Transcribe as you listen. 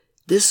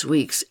This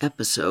week's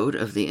episode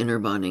of the Inner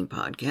Bonding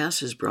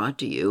Podcast is brought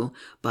to you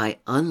by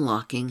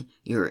unlocking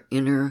your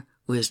inner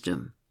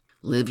wisdom.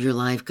 Live your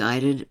life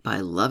guided by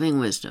loving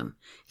wisdom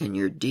and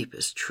your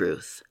deepest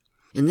truth.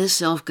 In this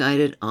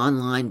self-guided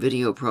online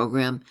video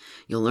program,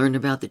 you'll learn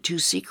about the 2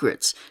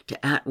 secrets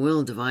to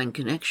at-will divine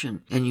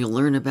connection, and you'll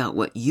learn about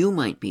what you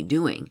might be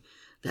doing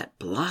that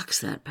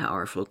blocks that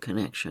powerful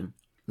connection.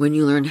 When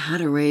you learn how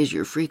to raise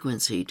your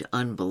frequency to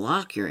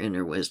unblock your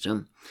inner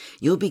wisdom,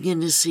 you'll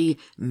begin to see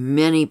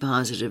many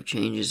positive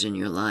changes in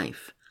your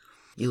life.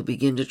 You'll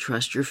begin to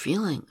trust your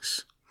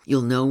feelings.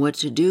 You'll know what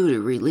to do to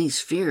release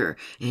fear,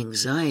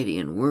 anxiety,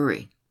 and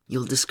worry.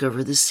 You'll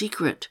discover the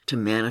secret to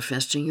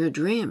manifesting your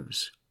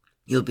dreams.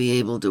 You'll be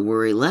able to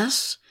worry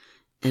less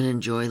and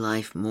enjoy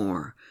life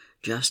more,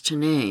 just to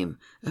name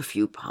a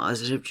few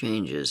positive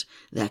changes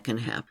that can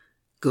happen.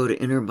 Go to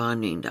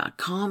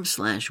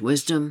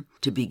innerbonding.com/wisdom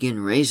to begin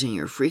raising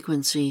your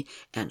frequency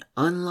and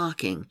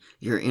unlocking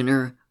your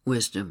inner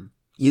wisdom.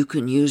 You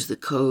can use the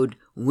code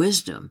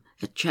WISDOM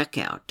at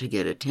checkout to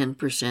get a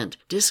 10%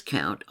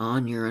 discount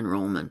on your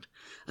enrollment.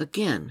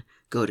 Again,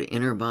 go to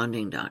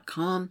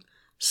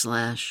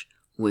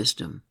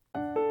innerbonding.com/wisdom.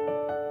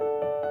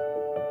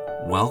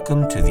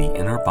 Welcome to the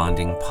Inner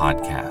Bonding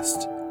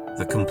Podcast,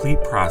 the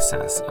complete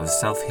process of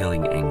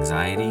self-healing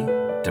anxiety,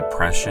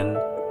 depression,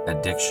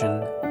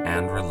 addiction,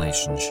 and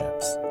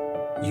relationships.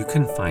 You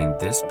can find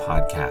this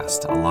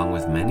podcast along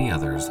with many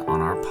others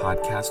on our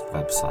podcast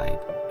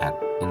website at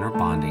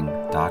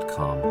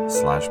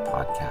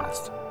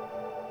innerbonding.com/podcast.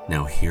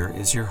 Now here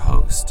is your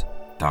host,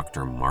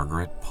 Dr.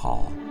 Margaret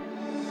Paul.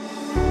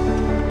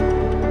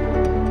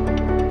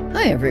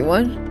 Hi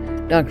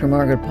everyone, Dr.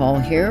 Margaret Paul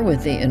here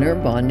with the Inner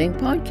Bonding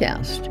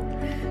Podcast.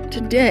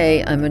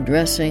 Today I'm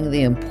addressing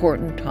the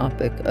important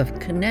topic of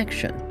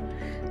connection,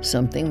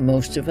 something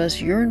most of us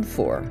yearn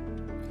for.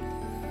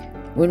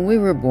 When we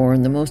were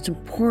born, the most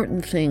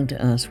important thing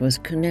to us was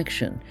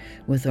connection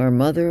with our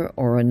mother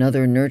or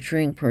another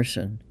nurturing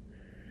person.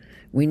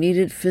 We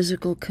needed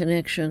physical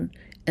connection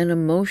and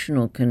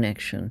emotional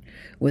connection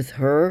with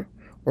her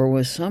or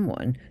with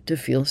someone to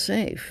feel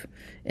safe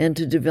and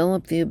to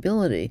develop the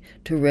ability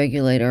to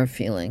regulate our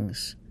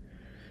feelings.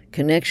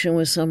 Connection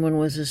with someone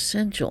was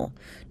essential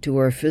to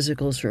our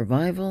physical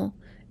survival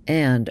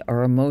and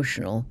our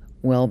emotional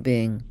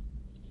well-being.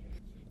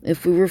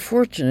 If we were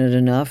fortunate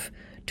enough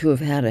to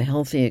have had a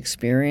healthy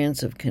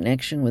experience of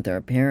connection with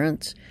our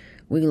parents,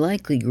 we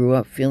likely grew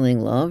up feeling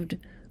loved,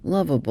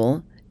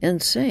 lovable,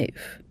 and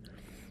safe.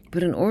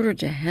 But in order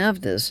to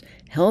have this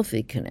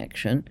healthy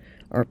connection,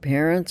 our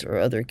parents or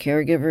other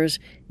caregivers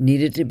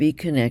needed to be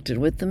connected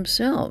with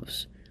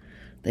themselves.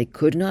 They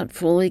could not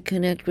fully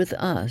connect with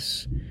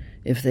us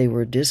if they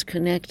were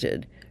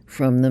disconnected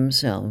from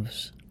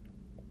themselves.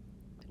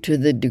 To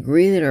the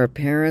degree that our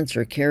parents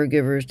or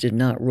caregivers did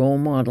not role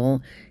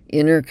model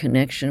inner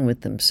connection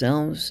with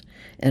themselves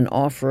and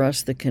offer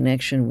us the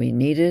connection we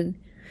needed,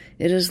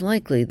 it is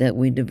likely that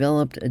we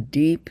developed a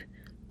deep,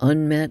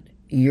 unmet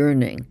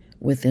yearning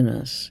within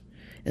us,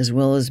 as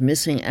well as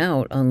missing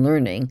out on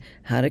learning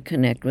how to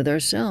connect with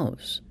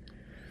ourselves.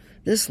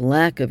 This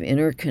lack of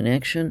inner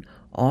connection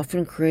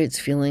often creates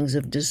feelings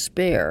of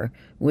despair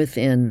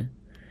within.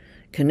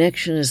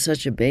 Connection is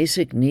such a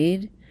basic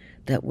need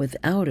that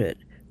without it,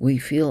 we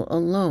feel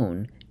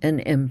alone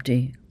and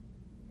empty.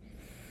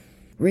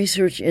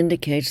 Research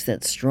indicates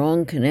that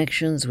strong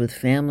connections with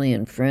family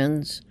and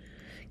friends,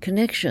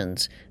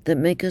 connections that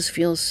make us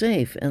feel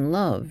safe and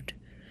loved,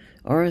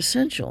 are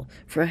essential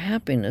for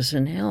happiness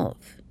and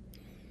health.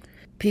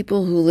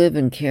 People who live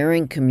in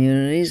caring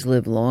communities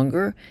live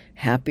longer,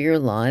 happier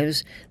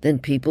lives than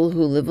people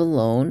who live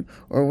alone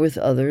or with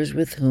others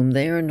with whom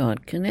they are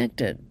not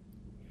connected.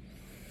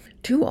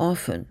 Too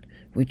often,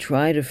 we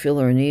try to fill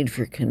our need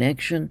for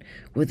connection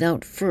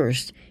without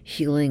first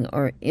healing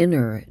our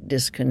inner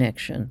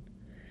disconnection.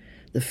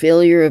 The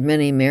failure of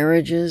many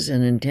marriages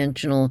and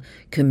intentional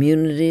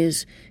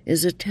communities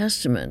is a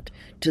testament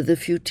to the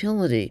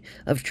futility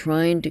of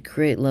trying to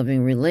create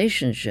loving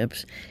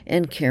relationships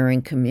and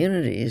caring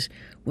communities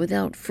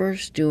without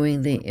first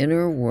doing the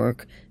inner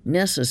work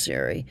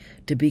necessary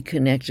to be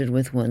connected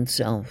with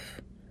oneself.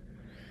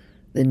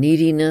 The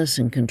neediness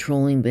and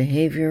controlling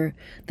behavior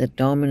that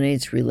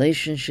dominates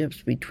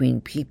relationships between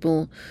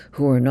people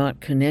who are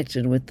not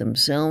connected with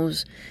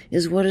themselves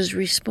is what is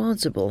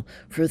responsible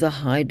for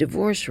the high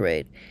divorce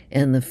rate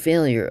and the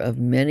failure of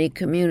many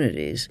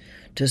communities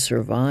to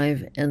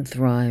survive and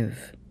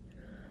thrive.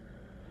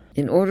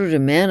 In order to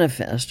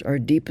manifest our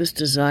deepest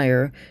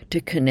desire to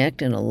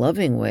connect in a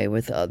loving way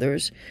with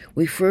others,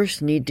 we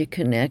first need to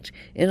connect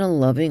in a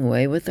loving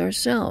way with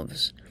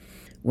ourselves.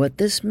 What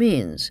this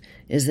means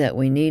is that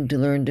we need to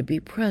learn to be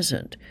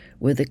present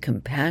with a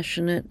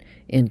compassionate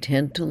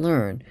intent to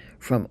learn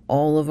from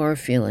all of our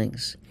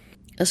feelings,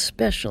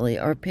 especially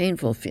our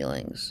painful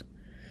feelings.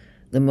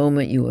 The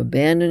moment you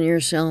abandon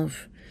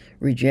yourself,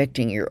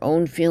 rejecting your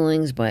own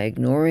feelings by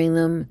ignoring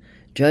them,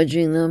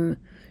 judging them,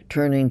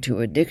 turning to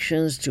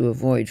addictions to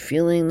avoid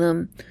feeling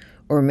them,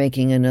 or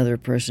making another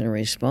person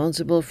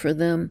responsible for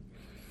them,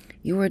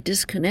 you are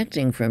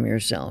disconnecting from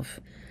yourself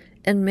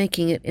and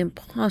making it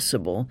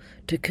impossible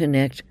to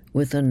connect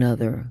with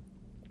another.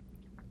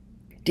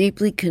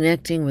 Deeply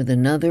connecting with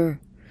another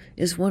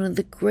is one of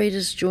the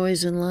greatest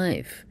joys in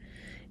life,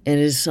 and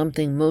is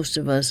something most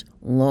of us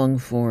long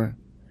for.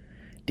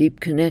 Deep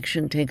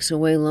connection takes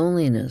away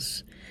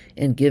loneliness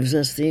and gives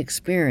us the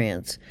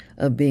experience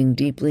of being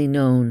deeply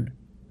known.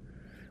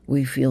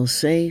 We feel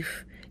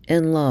safe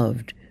and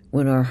loved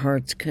when our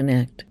hearts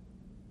connect.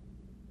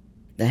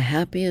 The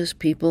happiest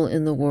people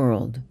in the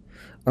world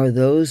are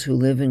those who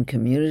live in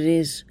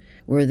communities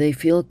where they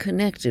feel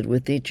connected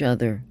with each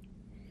other.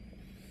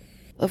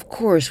 Of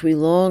course, we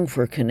long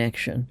for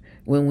connection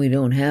when we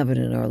don't have it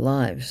in our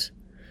lives,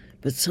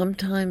 but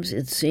sometimes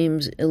it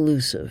seems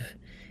elusive,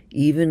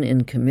 even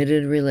in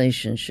committed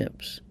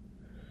relationships.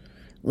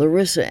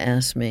 Larissa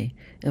asked me,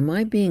 am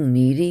I being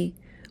needy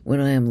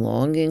when I am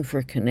longing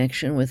for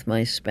connection with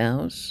my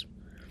spouse?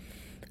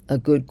 A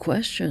good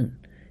question,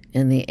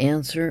 and the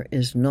answer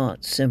is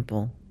not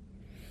simple.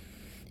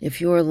 If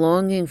you are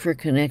longing for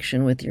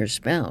connection with your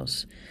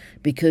spouse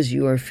because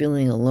you are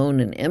feeling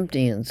alone and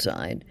empty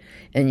inside,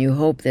 and you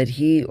hope that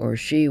he or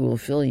she will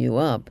fill you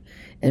up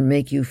and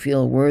make you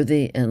feel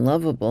worthy and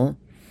lovable,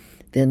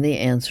 then the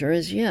answer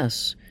is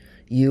yes,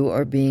 you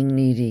are being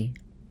needy.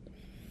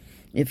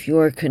 If you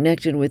are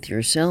connected with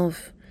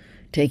yourself,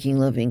 taking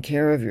loving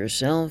care of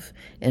yourself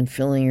and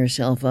filling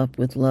yourself up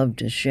with love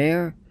to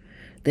share,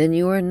 then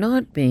you are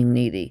not being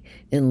needy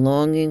in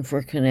longing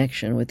for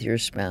connection with your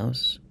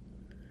spouse.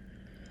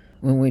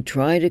 When we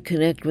try to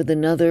connect with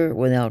another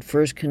without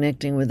first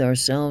connecting with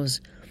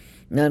ourselves,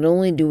 not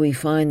only do we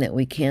find that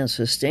we can't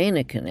sustain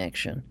a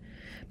connection,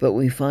 but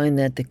we find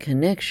that the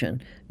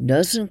connection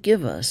doesn't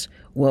give us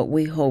what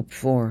we hope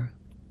for.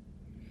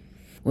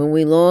 When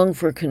we long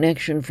for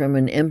connection from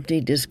an empty,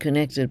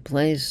 disconnected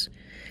place,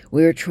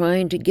 we are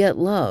trying to get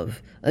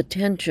love,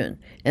 attention,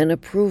 and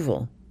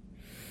approval.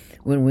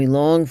 When we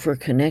long for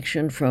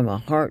connection from a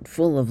heart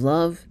full of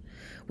love,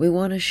 we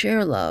want to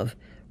share love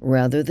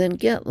rather than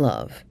get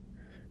love.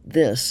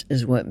 This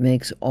is what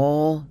makes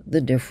all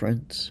the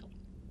difference.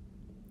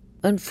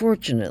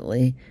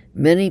 Unfortunately,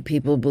 many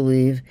people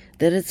believe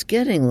that it's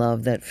getting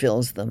love that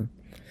fills them.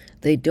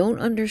 They don't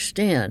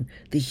understand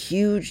the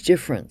huge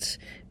difference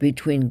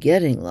between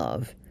getting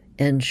love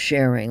and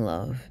sharing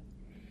love.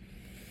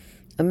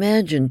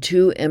 Imagine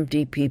two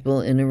empty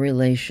people in a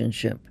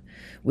relationship,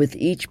 with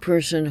each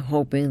person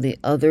hoping the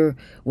other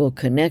will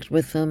connect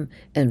with them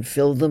and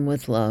fill them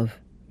with love.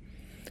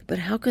 But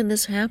how can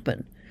this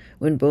happen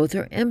when both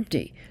are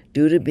empty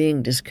due to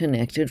being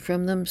disconnected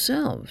from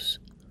themselves?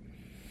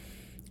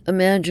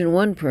 Imagine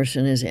one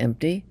person is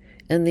empty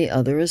and the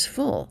other is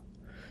full.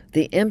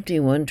 The empty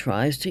one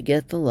tries to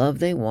get the love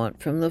they want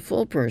from the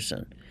full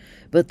person,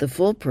 but the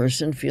full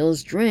person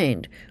feels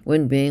drained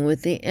when being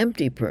with the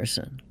empty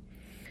person.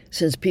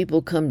 Since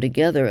people come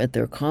together at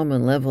their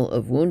common level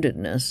of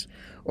woundedness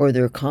or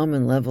their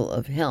common level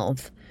of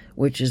health,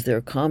 which is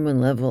their common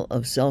level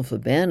of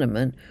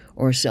self-abandonment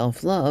or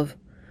self-love,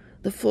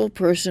 the full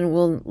person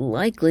will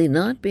likely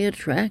not be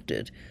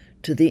attracted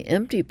to the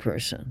empty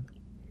person.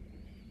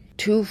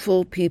 Two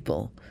full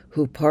people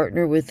who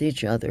partner with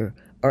each other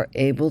are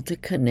able to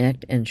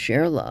connect and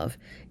share love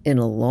in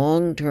a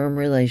long-term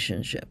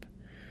relationship,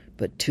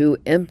 but two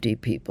empty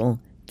people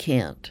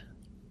can't.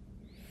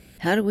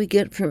 How do we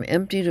get from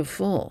empty to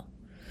full?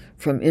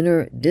 From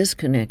inner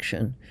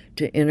disconnection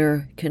to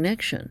inner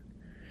connection?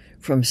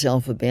 From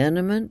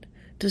self-abandonment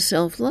to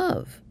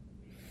self-love?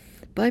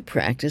 By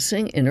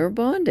practicing inner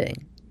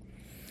bonding.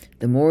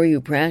 The more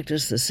you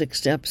practice the 6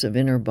 steps of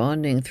inner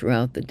bonding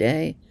throughout the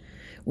day,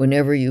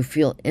 whenever you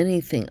feel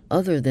anything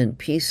other than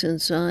peace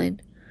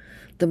inside,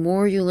 the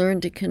more you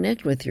learn to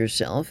connect with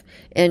yourself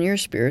and your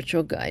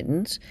spiritual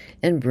guidance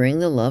and bring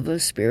the love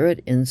of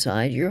spirit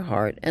inside your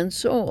heart and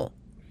soul.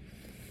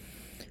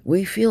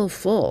 We feel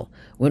full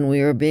when we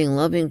are being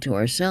loving to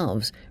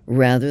ourselves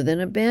rather than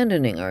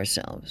abandoning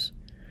ourselves.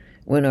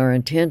 When our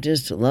intent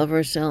is to love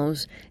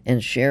ourselves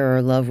and share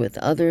our love with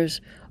others,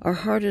 our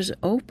heart is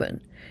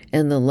open,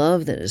 and the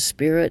love that is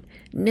spirit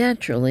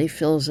naturally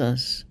fills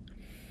us.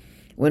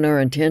 When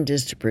our intent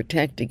is to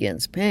protect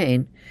against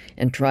pain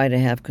and try to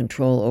have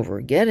control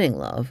over getting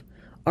love,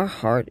 our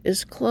heart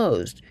is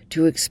closed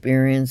to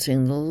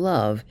experiencing the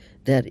love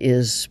that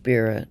is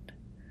spirit.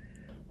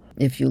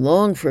 If you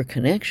long for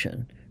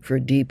connection, for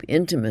deep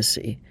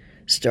intimacy,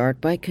 start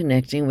by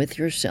connecting with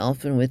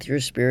yourself and with your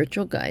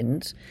spiritual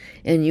guidance,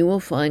 and you will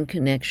find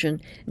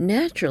connection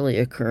naturally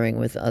occurring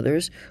with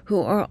others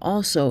who are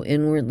also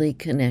inwardly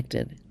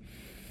connected.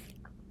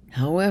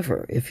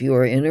 However, if you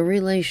are in a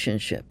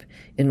relationship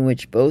in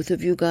which both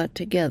of you got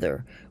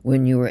together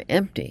when you were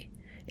empty,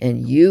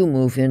 and you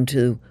move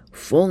into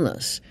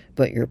fullness,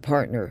 but your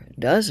partner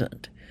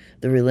doesn't,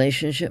 the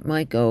relationship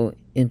might go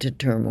into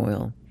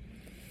turmoil.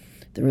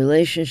 The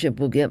relationship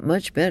will get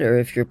much better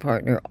if your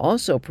partner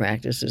also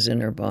practices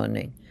inner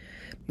bonding,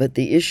 but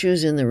the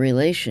issues in the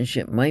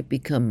relationship might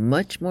become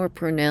much more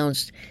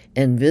pronounced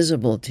and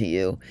visible to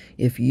you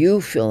if you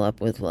fill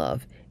up with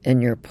love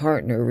and your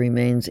partner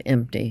remains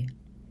empty.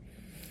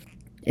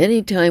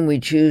 Anytime we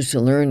choose to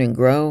learn and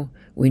grow,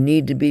 we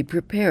need to be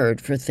prepared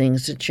for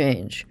things to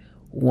change,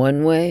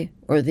 one way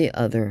or the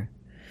other.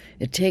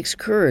 It takes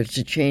courage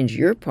to change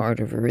your part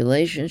of a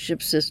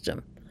relationship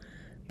system,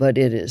 but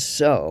it is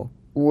so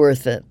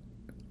worth it.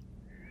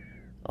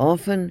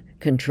 Often,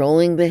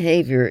 controlling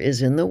behavior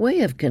is in the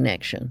way of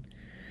connection.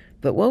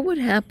 But what would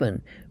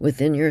happen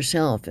within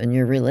yourself and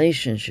your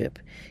relationship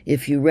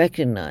if you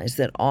recognize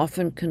that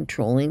often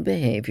controlling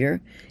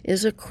behavior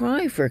is a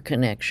cry for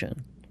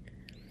connection?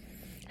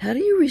 How do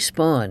you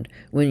respond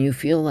when you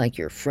feel like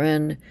your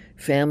friend,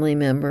 family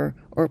member,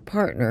 or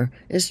partner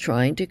is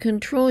trying to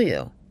control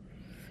you?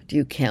 Do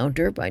you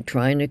counter by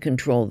trying to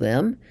control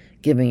them,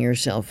 giving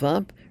yourself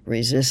up,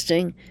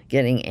 resisting,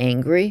 getting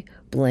angry,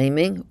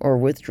 blaming, or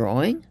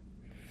withdrawing?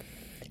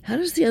 How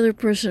does the other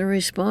person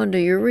respond to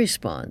your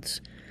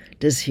response?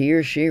 Does he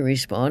or she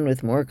respond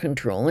with more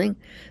controlling,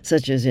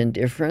 such as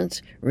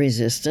indifference,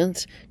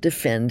 resistance,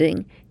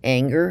 defending,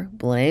 anger,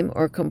 blame,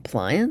 or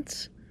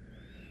compliance?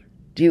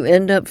 Do you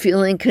end up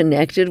feeling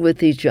connected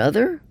with each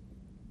other?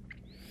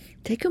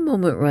 Take a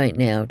moment right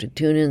now to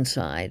tune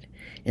inside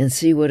and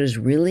see what is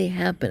really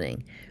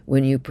happening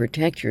when you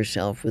protect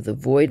yourself with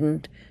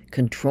avoidant,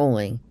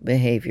 controlling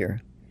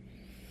behavior.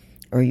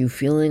 Are you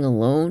feeling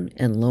alone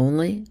and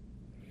lonely?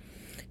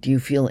 Do you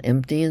feel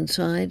empty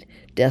inside,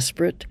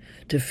 desperate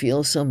to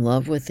feel some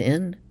love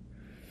within?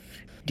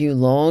 Do you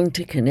long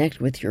to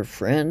connect with your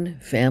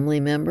friend, family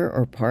member,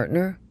 or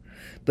partner,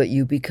 but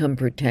you become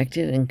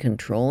protected and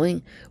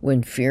controlling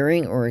when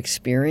fearing or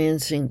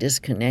experiencing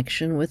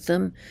disconnection with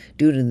them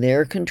due to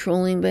their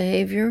controlling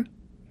behavior?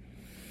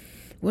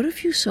 What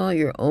if you saw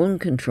your own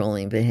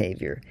controlling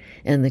behavior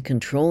and the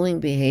controlling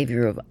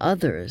behavior of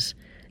others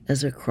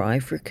as a cry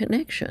for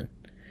connection?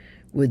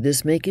 Would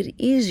this make it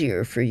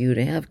easier for you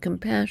to have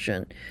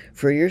compassion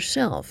for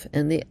yourself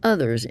and the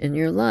others in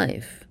your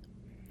life?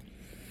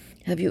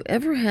 Have you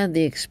ever had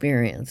the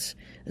experience,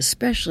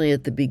 especially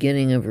at the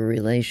beginning of a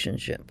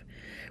relationship,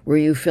 where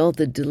you felt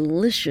the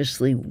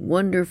deliciously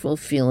wonderful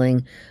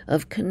feeling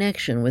of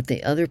connection with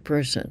the other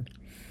person,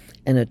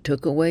 and it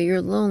took away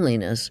your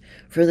loneliness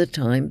for the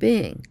time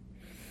being?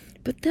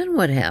 But then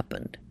what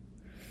happened?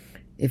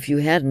 If you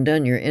hadn't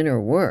done your inner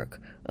work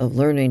of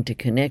learning to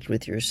connect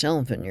with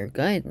yourself and your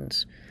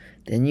guidance,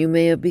 then you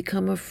may have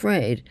become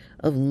afraid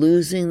of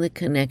losing the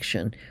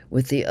connection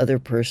with the other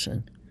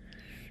person.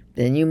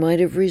 Then you might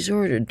have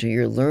resorted to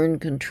your learned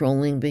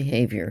controlling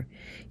behavior,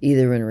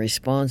 either in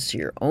response to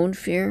your own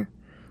fear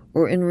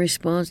or in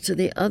response to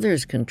the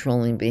other's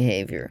controlling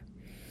behavior.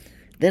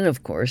 Then,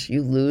 of course,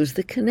 you lose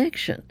the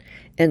connection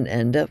and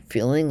end up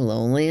feeling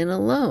lonely and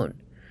alone.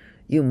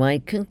 You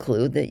might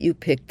conclude that you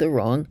picked the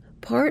wrong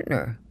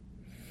partner.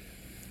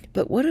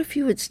 But what if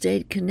you had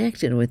stayed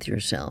connected with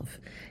yourself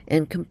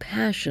and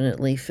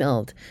compassionately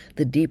felt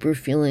the deeper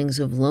feelings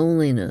of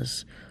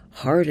loneliness,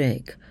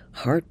 heartache,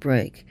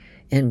 heartbreak,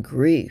 and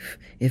grief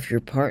if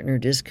your partner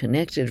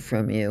disconnected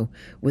from you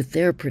with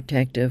their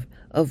protective,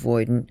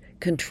 avoidant,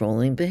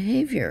 controlling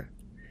behavior?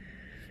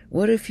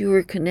 What if you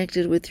were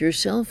connected with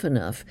yourself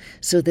enough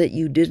so that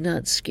you did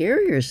not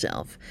scare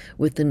yourself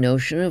with the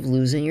notion of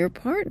losing your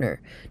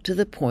partner to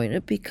the point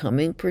of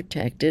becoming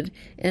protected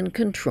and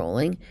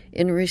controlling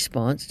in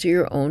response to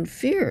your own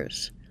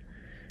fears?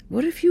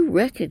 What if you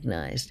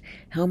recognized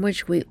how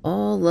much we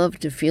all love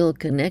to feel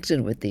connected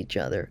with each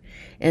other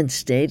and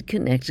stayed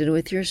connected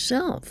with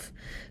yourself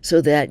so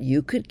that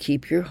you could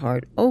keep your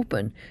heart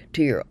open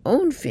to your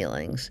own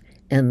feelings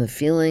and the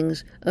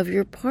feelings of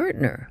your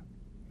partner?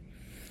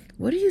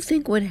 What do you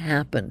think would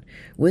happen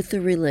with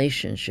the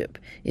relationship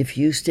if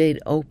you stayed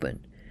open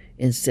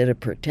instead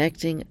of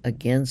protecting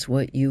against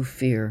what you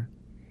fear?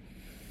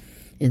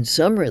 In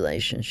some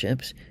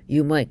relationships,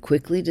 you might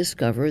quickly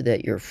discover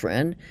that your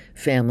friend,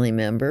 family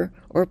member,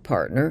 or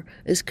partner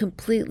is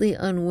completely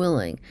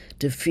unwilling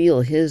to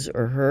feel his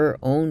or her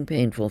own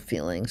painful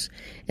feelings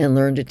and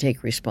learn to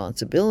take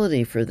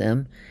responsibility for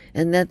them,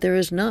 and that there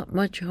is not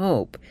much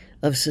hope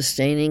of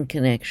sustaining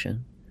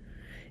connection.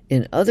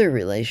 In other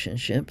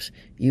relationships,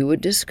 you would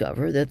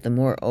discover that the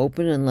more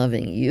open and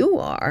loving you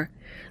are,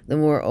 the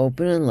more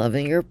open and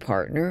loving your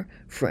partner,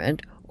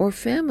 friend, or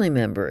family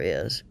member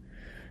is.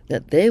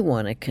 That they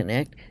want to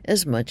connect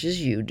as much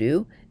as you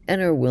do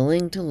and are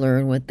willing to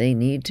learn what they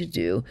need to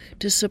do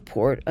to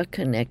support a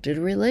connected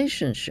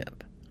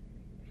relationship.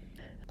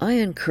 I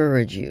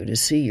encourage you to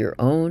see your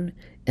own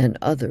and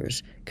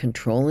others'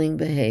 controlling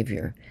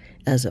behavior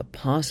as a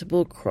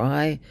possible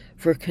cry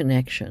for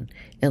connection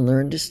and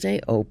learn to stay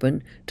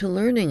open to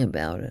learning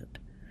about it.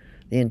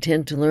 The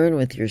intent to learn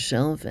with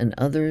yourself and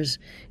others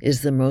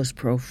is the most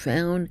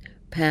profound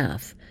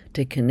path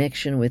to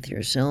connection with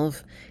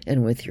yourself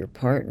and with your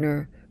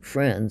partner,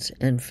 friends,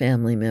 and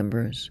family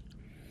members.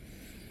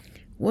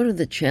 One of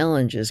the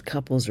challenges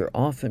couples are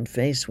often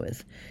faced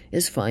with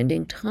is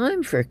finding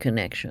time for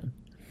connection.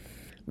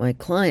 My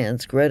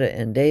clients, Greta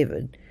and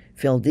David,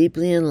 fell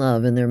deeply in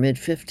love in their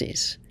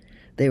mid-50s.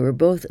 They were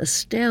both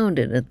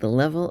astounded at the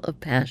level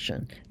of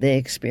passion they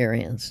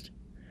experienced.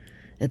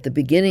 At the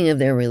beginning of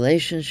their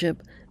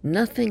relationship,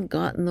 Nothing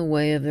got in the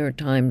way of their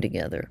time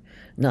together.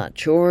 Not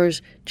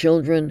chores,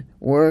 children,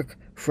 work,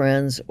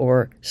 friends,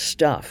 or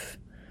stuff.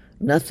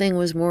 Nothing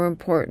was more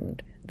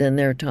important than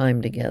their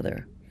time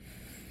together.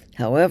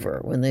 However,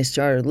 when they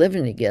started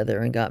living together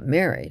and got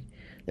married,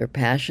 their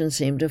passion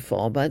seemed to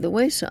fall by the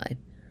wayside.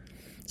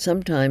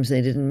 Sometimes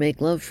they didn't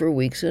make love for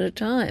weeks at a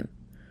time.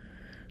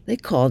 They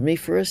called me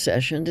for a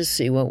session to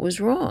see what was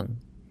wrong.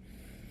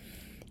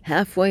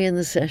 Halfway in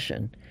the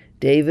session,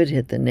 David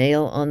hit the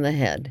nail on the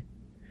head.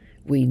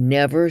 We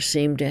never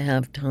seemed to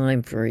have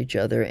time for each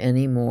other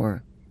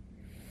anymore.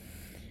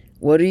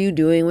 "What are you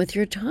doing with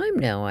your time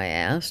now?" I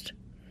asked.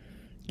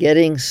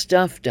 "Getting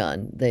stuff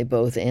done," they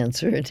both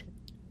answered.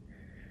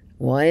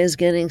 "Why is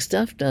getting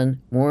stuff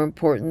done more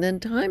important than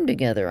time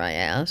together?" I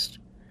asked.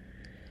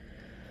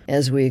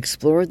 As we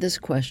explored this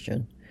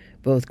question,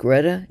 both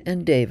Greta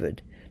and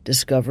David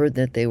discovered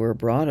that they were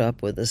brought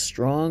up with a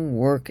strong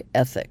work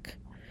ethic.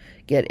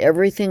 Get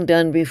everything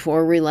done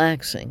before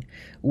relaxing,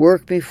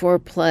 work before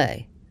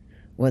play.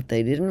 What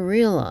they didn't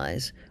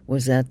realize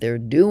was that their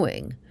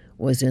doing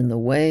was in the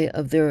way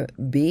of their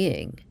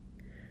being.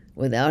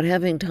 Without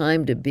having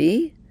time to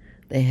be,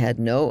 they had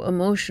no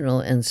emotional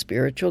and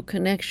spiritual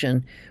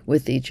connection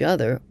with each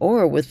other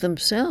or with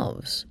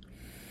themselves.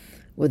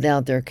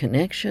 Without their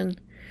connection,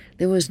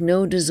 there was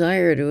no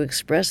desire to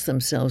express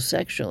themselves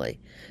sexually,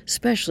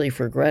 especially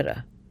for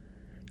Greta.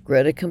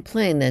 Greta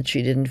complained that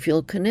she didn't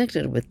feel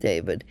connected with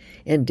David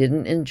and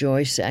didn't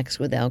enjoy sex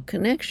without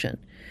connection,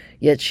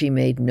 yet she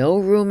made no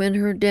room in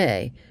her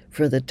day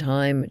for the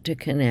time to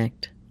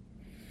connect.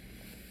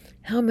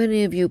 How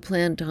many of you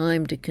plan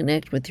time to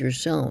connect with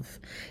yourself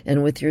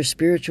and with your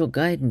spiritual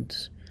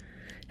guidance?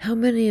 How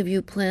many of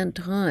you plan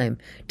time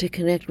to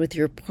connect with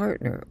your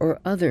partner or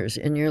others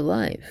in your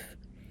life?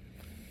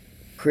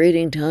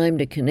 Creating time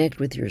to connect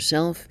with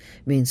yourself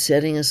means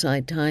setting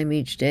aside time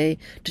each day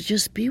to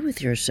just be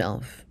with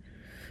yourself.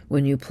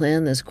 When you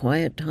plan this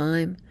quiet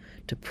time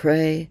to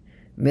pray,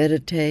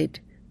 meditate,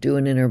 do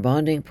an inner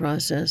bonding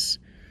process,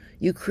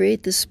 you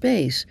create the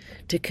space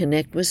to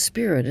connect with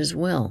spirit as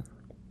well.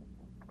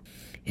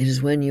 It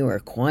is when you are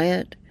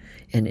quiet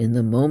and in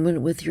the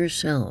moment with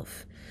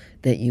yourself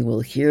that you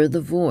will hear the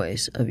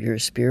voice of your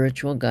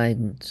spiritual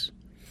guidance.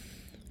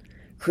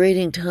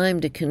 Creating time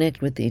to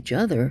connect with each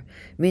other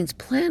means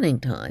planning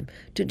time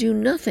to do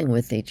nothing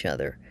with each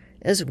other,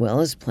 as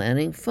well as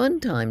planning fun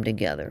time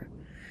together.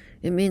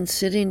 It means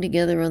sitting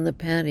together on the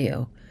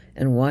patio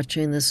and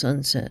watching the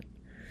sunset.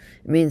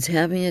 It means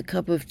having a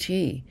cup of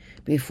tea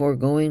before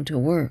going to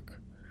work.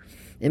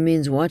 It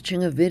means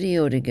watching a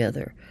video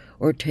together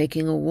or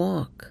taking a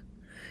walk.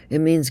 It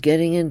means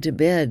getting into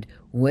bed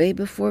way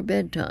before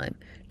bedtime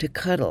to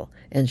cuddle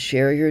and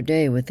share your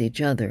day with each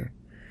other.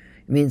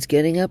 It means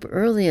getting up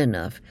early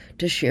enough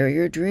to share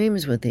your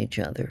dreams with each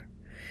other.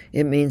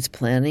 It means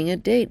planning a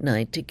date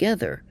night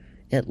together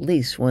at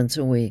least once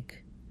a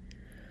week.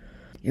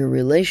 Your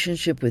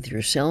relationship with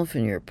yourself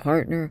and your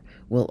partner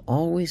will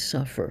always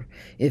suffer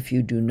if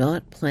you do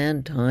not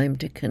plan time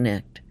to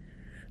connect.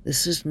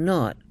 This is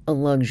not a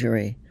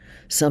luxury,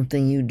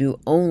 something you do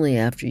only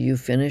after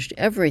you've finished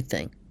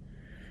everything.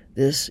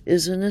 This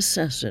is a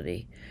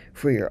necessity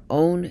for your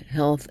own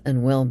health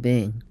and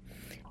well-being,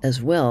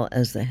 as well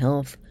as the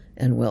health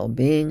and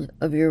well-being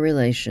of your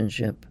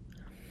relationship.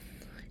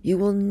 You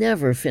will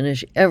never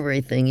finish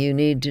everything you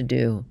need to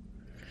do.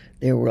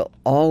 There will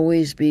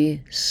always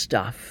be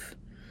stuff.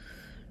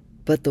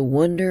 But the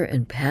wonder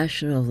and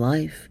passion of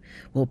life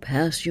will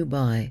pass you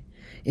by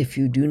if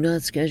you do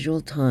not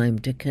schedule time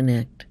to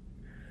connect.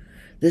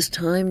 This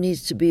time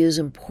needs to be as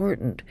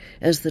important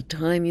as the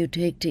time you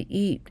take to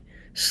eat,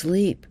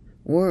 sleep,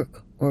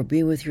 work, or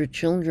be with your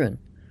children.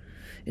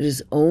 It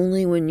is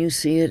only when you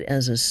see it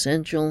as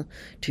essential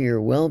to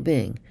your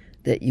well-being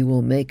that you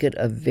will make it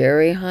a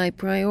very high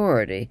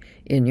priority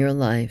in your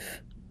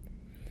life.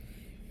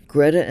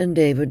 Greta and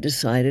David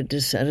decided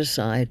to set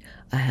aside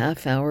a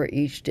half hour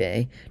each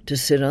day to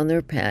sit on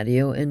their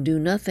patio and do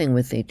nothing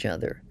with each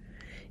other.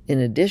 In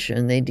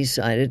addition, they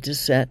decided to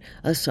set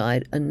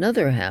aside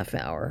another half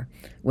hour,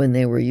 when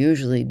they were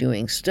usually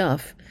doing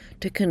stuff,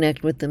 to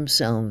connect with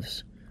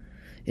themselves.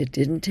 It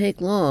didn't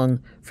take long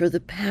for the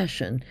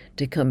passion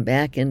to come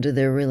back into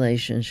their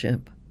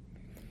relationship.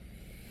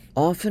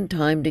 Often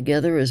time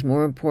together is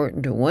more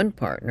important to one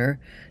partner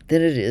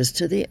than it is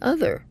to the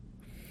other.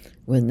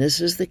 When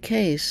this is the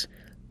case,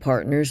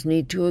 partners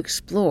need to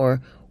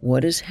explore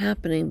what is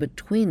happening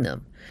between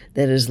them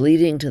that is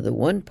leading to the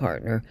one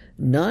partner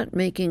not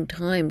making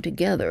time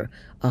together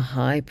a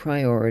high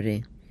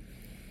priority.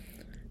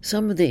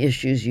 Some of the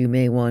issues you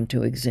may want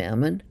to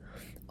examine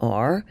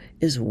are: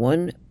 is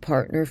one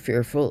partner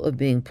fearful of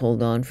being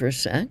pulled on for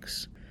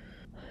sex?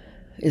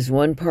 Is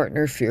one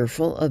partner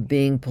fearful of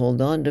being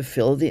pulled on to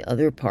fill the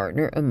other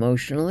partner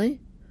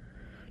emotionally?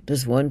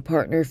 Does one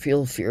partner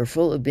feel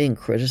fearful of being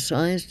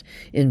criticized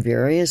in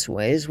various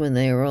ways when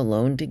they are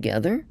alone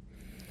together?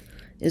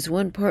 Is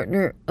one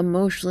partner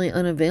emotionally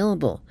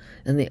unavailable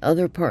and the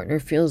other partner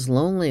feels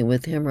lonely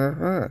with him or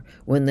her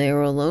when they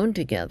are alone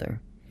together?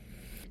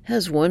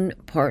 Has one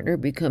partner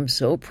become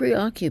so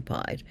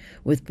preoccupied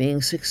with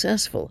being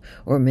successful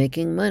or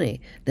making money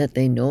that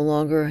they no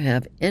longer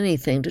have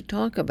anything to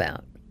talk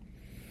about?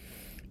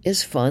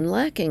 Is fun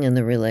lacking in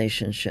the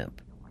relationship?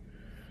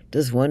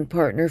 Does one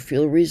partner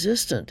feel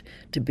resistant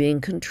to being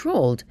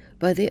controlled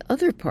by the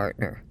other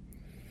partner?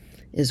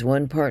 Is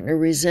one partner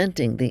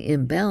resenting the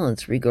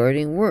imbalance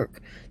regarding work,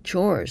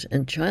 chores,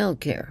 and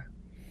childcare?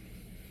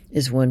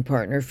 Is one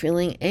partner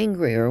feeling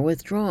angry or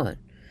withdrawn?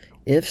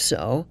 If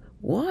so,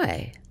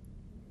 why?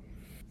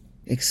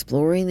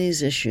 Exploring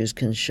these issues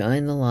can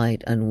shine the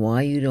light on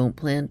why you don't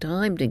plan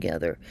time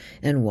together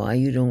and why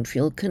you don't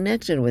feel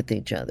connected with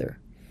each other.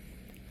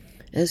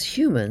 As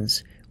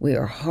humans, we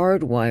are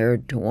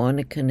hardwired to want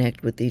to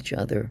connect with each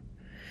other.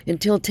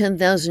 Until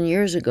 10,000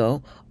 years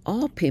ago,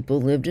 all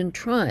people lived in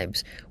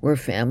tribes where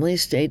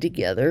families stayed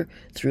together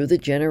through the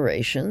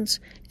generations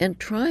and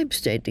tribes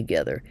stayed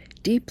together,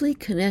 deeply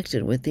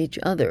connected with each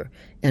other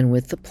and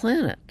with the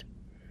planet.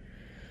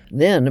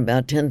 Then,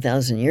 about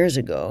 10,000 years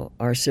ago,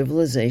 our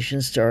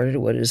civilization started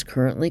what is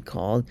currently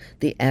called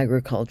the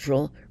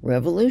Agricultural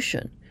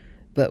Revolution,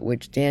 but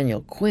which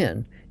Daniel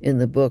Quinn, in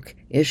the book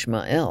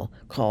Ishmael,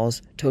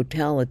 calls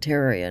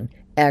totalitarian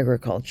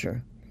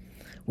agriculture.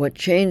 What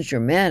changed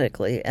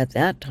dramatically at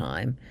that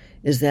time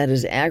is that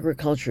as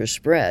agriculture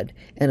spread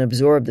and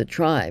absorbed the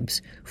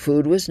tribes,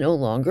 food was no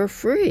longer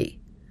free.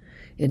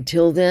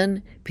 Until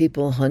then,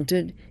 people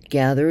hunted,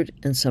 gathered,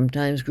 and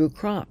sometimes grew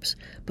crops,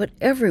 but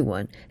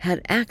everyone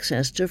had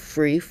access to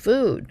free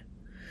food.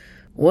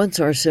 Once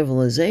our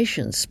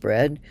civilization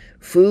spread,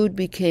 food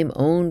became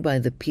owned by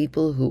the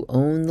people who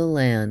owned the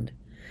land,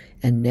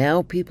 and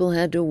now people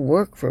had to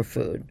work for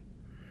food.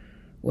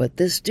 What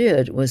this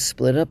did was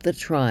split up the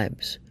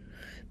tribes.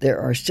 There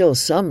are still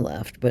some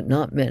left, but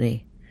not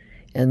many,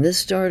 and this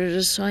started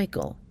a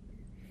cycle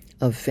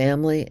of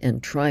family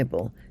and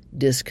tribal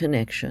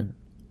disconnection.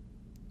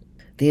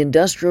 The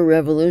Industrial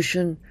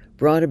Revolution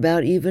brought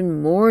about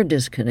even more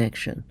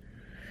disconnection.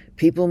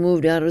 People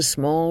moved out of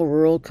small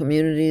rural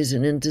communities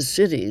and into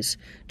cities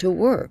to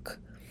work,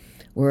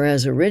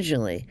 whereas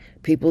originally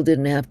people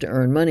didn't have to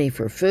earn money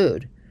for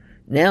food.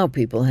 Now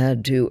people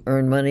had to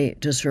earn money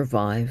to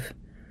survive.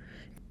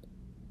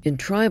 In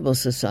tribal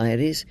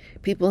societies,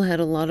 people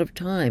had a lot of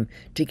time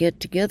to get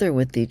together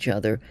with each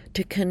other,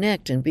 to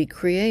connect and be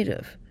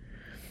creative.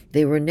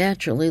 They were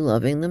naturally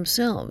loving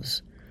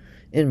themselves.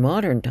 In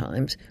modern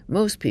times,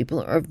 most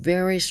people are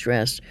very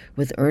stressed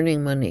with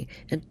earning money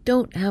and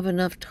don't have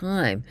enough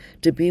time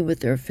to be with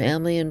their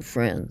family and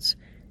friends,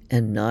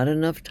 and not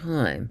enough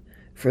time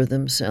for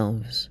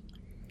themselves.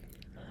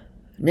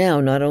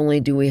 Now, not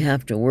only do we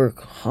have to work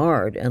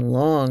hard and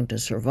long to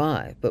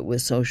survive, but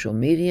with social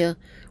media,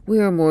 we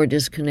are more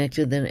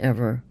disconnected than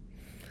ever.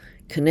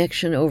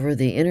 Connection over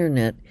the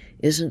internet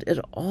isn't at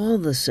all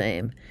the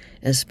same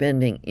as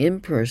spending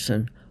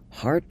in-person,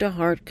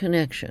 heart-to-heart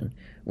connection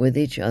with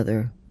each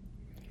other.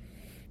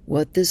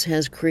 What this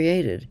has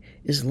created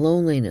is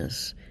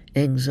loneliness,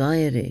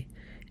 anxiety,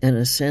 and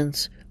a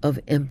sense of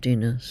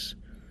emptiness.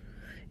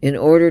 In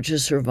order to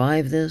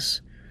survive this,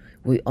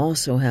 we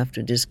also have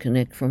to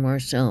disconnect from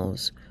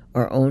ourselves,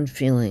 our own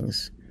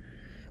feelings.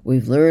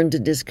 We've learned to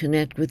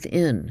disconnect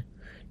within,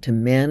 to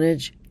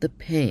manage the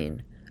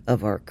pain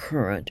of our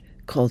current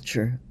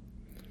culture.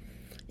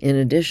 In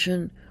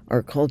addition,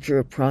 our culture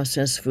of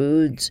processed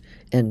foods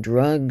and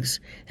drugs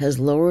has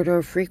lowered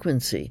our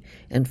frequency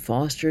and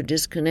fostered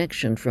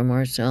disconnection from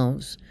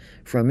ourselves,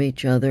 from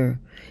each other,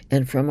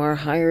 and from our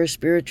higher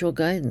spiritual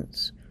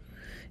guidance.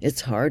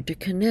 It's hard to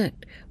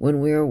connect when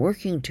we are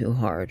working too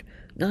hard,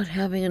 not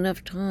having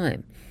enough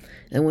time,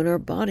 and when our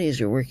bodies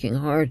are working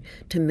hard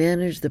to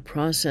manage the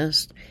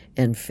processed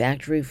and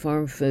factory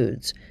farm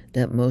foods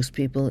that most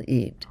people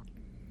eat.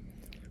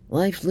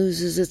 Life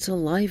loses its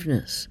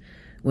aliveness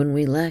when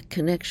we lack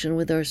connection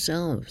with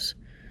ourselves,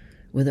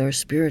 with our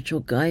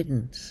spiritual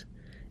guidance,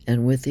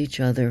 and with each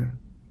other.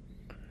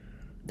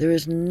 There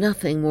is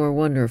nothing more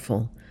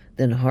wonderful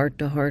than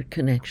heart-to-heart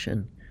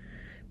connection.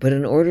 But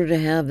in order to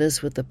have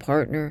this with a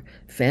partner,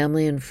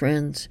 family, and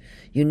friends,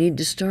 you need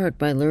to start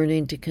by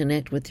learning to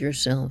connect with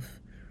yourself.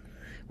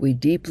 We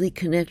deeply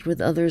connect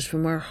with others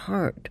from our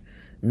heart,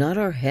 not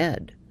our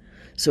head.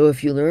 So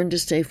if you learn to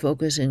stay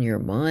focused in your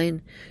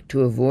mind,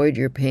 to avoid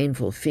your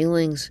painful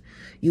feelings,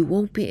 you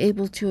won't be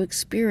able to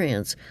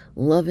experience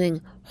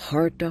loving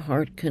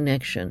heart-to-heart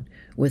connection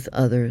with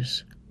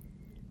others.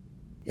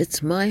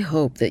 It's my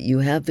hope that you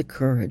have the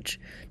courage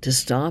to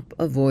stop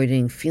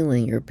avoiding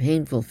feeling your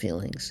painful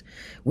feelings,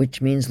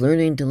 which means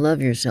learning to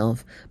love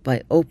yourself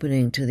by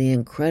opening to the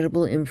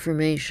incredible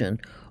information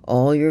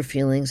all your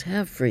feelings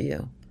have for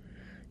you.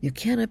 You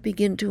cannot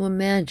begin to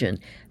imagine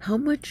how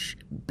much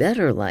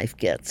better life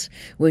gets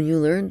when you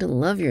learn to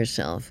love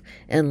yourself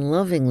and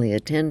lovingly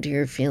attend to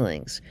your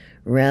feelings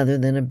rather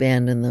than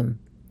abandon them.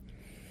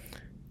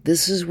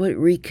 This is what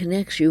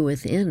reconnects you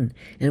within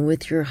and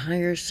with your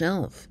higher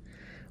self,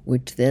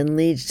 which then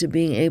leads to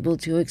being able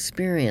to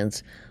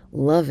experience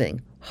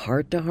loving,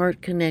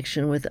 heart-to-heart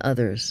connection with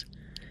others.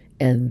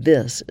 And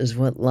this is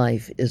what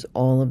life is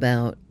all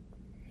about.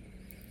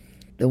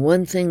 The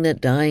one thing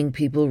that dying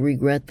people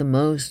regret the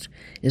most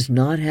is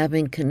not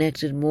having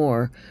connected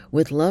more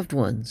with loved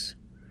ones.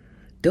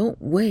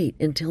 Don't wait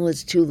until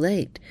it's too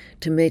late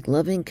to make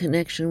loving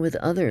connection with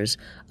others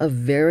a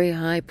very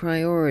high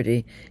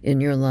priority in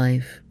your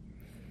life.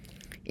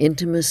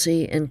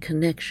 Intimacy and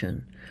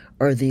connection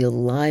are the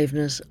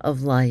aliveness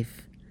of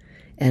life,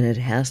 and it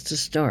has to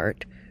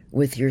start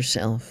with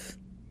yourself.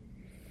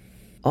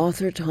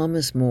 Author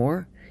Thomas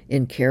More,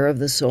 in Care of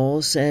the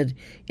Soul, said,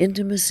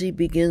 "Intimacy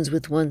begins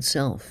with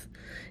oneself.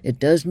 It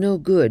does no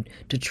good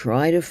to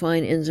try to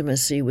find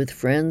intimacy with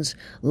friends,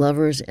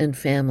 lovers, and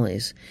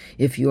families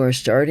if you are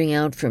starting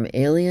out from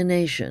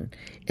alienation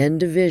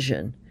and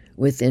division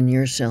within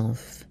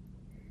yourself."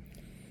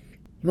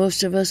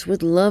 Most of us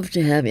would love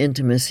to have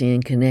intimacy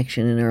and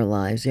connection in our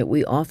lives, yet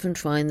we often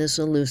find this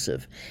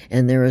elusive,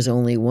 and there is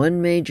only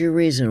one major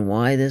reason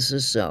why this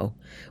is so,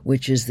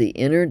 which is the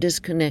inner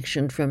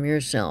disconnection from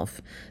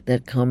yourself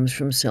that comes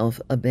from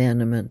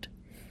self-abandonment.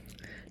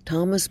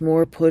 Thomas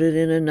More put it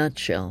in a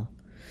nutshell.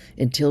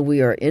 Until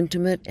we are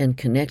intimate and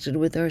connected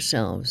with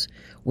ourselves,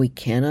 we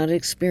cannot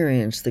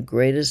experience the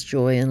greatest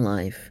joy in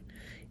life,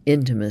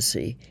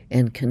 intimacy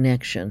and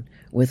connection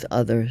with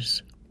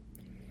others.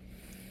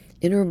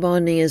 Inner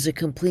bonding is a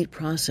complete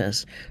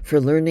process for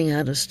learning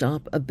how to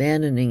stop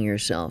abandoning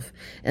yourself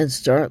and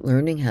start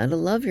learning how to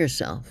love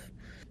yourself.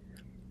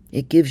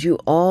 It gives you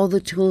all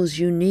the tools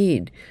you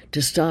need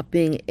to stop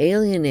being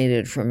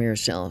alienated from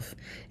yourself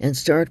and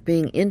start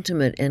being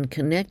intimate and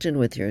connected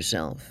with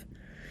yourself.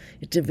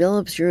 It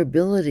develops your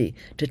ability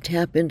to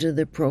tap into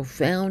the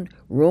profound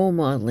role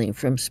modeling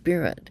from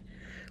Spirit,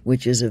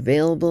 which is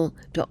available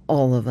to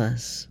all of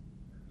us.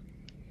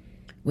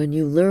 When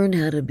you learn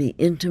how to be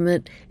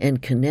intimate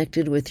and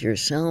connected with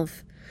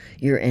yourself,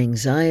 your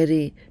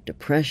anxiety,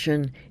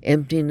 depression,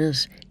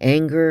 emptiness,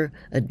 anger,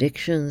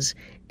 addictions,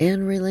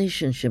 and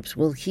relationships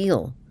will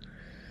heal.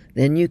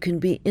 Then you can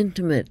be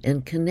intimate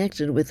and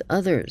connected with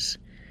others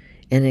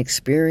and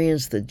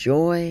experience the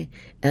joy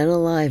and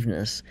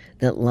aliveness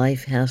that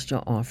life has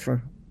to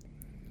offer.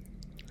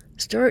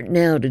 Start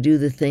now to do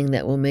the thing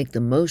that will make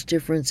the most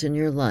difference in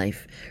your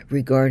life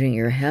regarding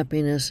your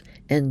happiness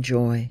and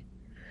joy.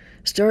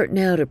 Start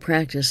now to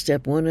practice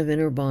step 1 of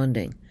inner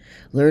bonding,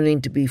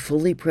 learning to be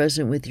fully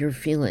present with your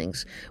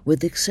feelings,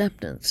 with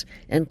acceptance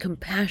and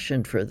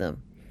compassion for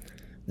them.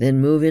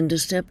 Then move into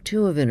step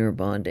 2 of inner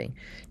bonding,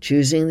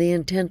 choosing the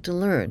intent to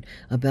learn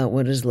about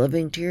what is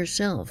loving to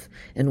yourself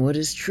and what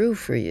is true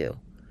for you.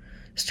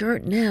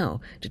 Start now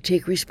to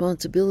take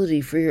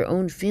responsibility for your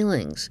own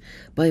feelings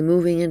by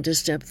moving into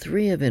step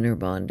 3 of inner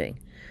bonding,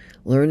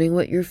 learning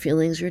what your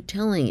feelings are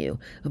telling you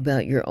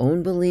about your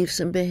own beliefs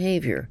and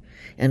behavior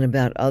and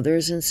about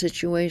others and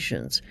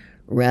situations,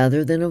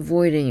 rather than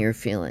avoiding your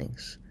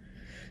feelings.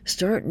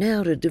 Start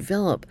now to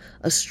develop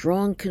a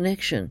strong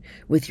connection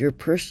with your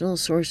personal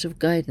source of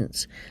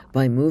guidance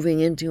by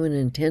moving into an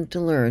intent to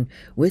learn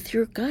with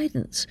your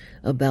guidance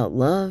about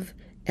love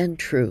and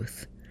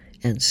truth.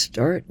 And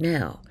start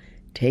now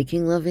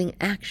taking loving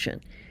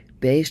action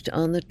based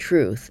on the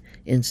truth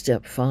in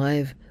step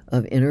 5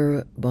 of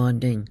inner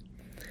bonding.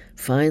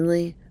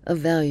 Finally,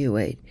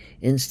 evaluate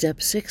in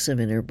step 6 of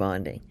inner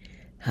bonding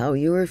how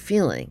you are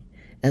feeling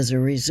as a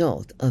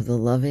result of the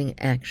loving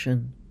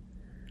action.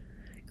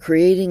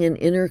 Creating an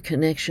inner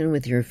connection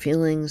with your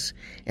feelings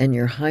and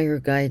your higher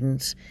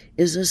guidance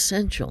is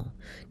essential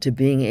to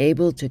being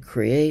able to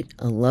create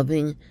a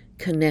loving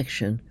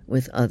connection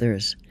with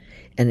others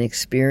and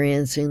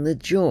experiencing the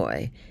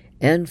joy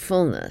and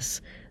fullness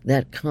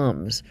that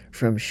comes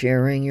from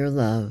sharing your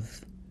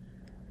love.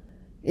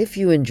 If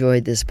you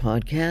enjoyed this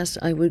podcast,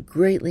 I would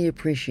greatly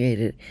appreciate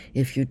it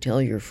if you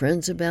tell your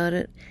friends about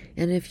it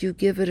and if you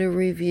give it a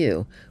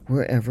review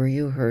wherever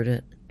you heard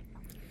it.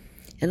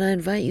 And I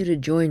invite you to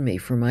join me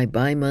for my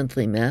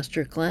bi-monthly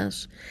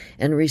masterclass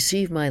and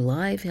receive my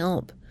live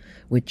help,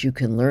 which you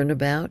can learn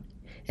about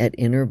at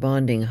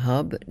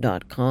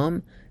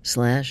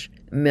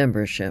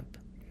innerbondinghub.com/membership.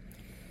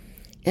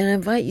 And I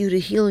invite you to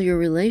heal your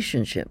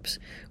relationships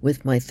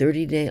with my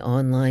 30-day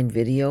online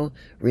video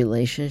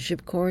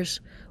relationship course,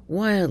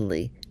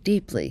 Wildly,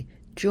 Deeply,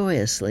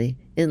 Joyously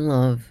in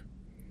Love.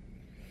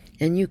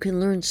 And you can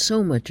learn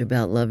so much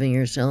about loving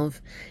yourself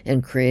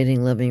and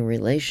creating loving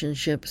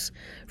relationships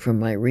from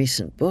my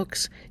recent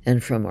books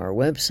and from our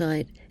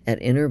website at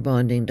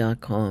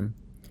innerbonding.com.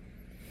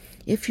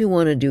 If you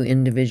want to do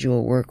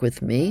individual work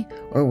with me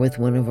or with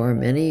one of our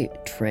many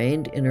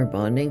trained inner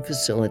bonding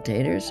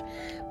facilitators,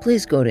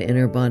 please go to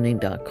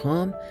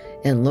innerbonding.com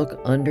and look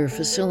under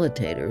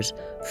facilitators,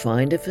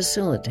 find a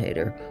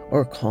facilitator,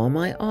 or call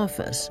my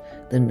office.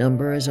 The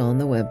number is on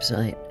the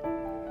website.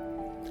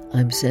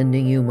 I'm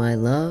sending you my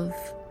love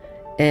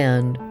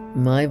and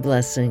my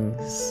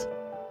blessings.